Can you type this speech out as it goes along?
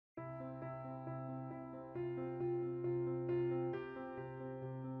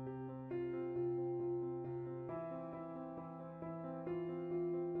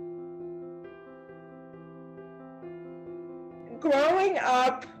growing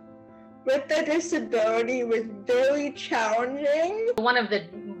up with a disability was very challenging. One of the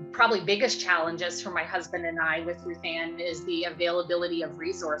probably biggest challenges for my husband and I with Ruth Ann is the availability of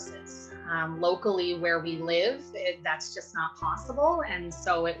resources. Locally where we live, that's just not possible. And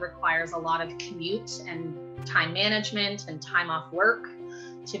so it requires a lot of commute and time management and time off work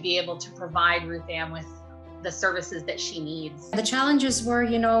to be able to provide Ruth Ann with the services that she needs. The challenges were,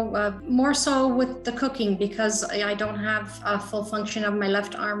 more so with the cooking because I don't have a full function of my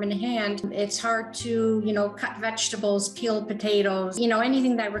left arm and hand. It's hard to, cut vegetables, peel potatoes,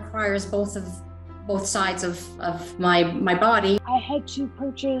 anything that requires both sides of my body. I had to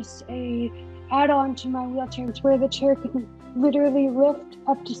purchase a add-on to my wheelchair where the chair can literally lift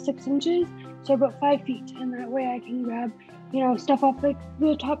up to 6 inches, so about 5 feet, and that way I can grab stuff off like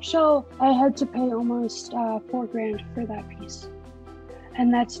the top shelf. I had to pay almost $4,000 for that piece,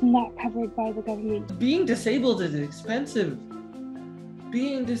 and that's not covered by the government. Being disabled is expensive.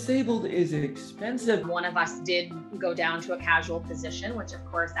 Being disabled is expensive. One of us did go down to a casual position, which of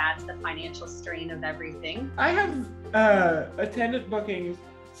course adds the financial strain of everything. I have attendant bookings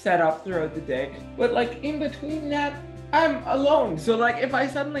set up throughout the day, but in between that, I'm alone. So if I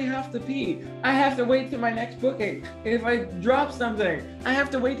suddenly have to pee, I have to wait till my next booking. If I drop something, I have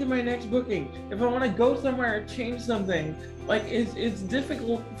to wait till my next booking. If I want to go somewhere or change something, it's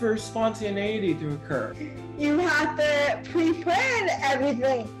difficult for spontaneity to occur. You have to pre-plan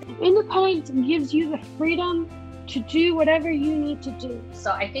everything. Independence gives you the freedom to do whatever you need to do.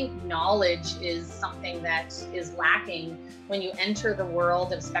 So I think knowledge is something that is lacking when you enter the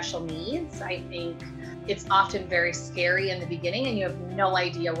world of special needs. I think it's often very scary in the beginning and you have no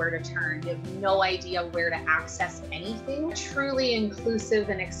idea where to turn. You have no idea where to access anything. A truly inclusive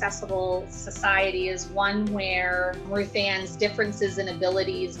and accessible society is one where Ruth Ann's differences and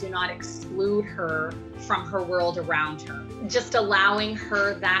abilities do not exclude her from her world around her. Just allowing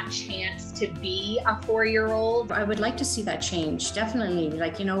her that chance to be a 4-year-old. I would like to see that change, definitely.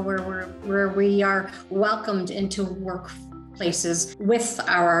 Where we are welcomed into workplaces with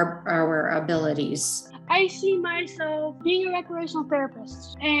our abilities. I see myself being a recreational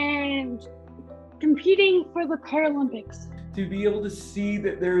therapist and competing for the Paralympics. To be able to see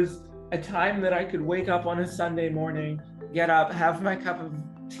that there's a time that I could wake up on a Sunday morning, get up, have my cup of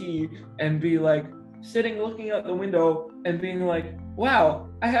tea, and be sitting looking out the window and being wow,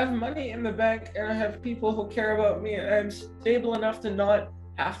 I have money in the bank and I have people who care about me and I'm stable enough to not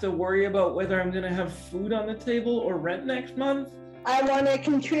have to worry about whether I'm going to have food on the table or rent next month. I want to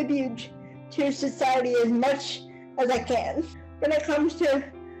contribute to society as much as I can. When it comes to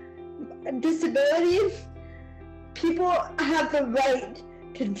disability, people have the right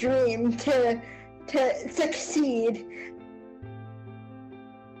to dream, to succeed,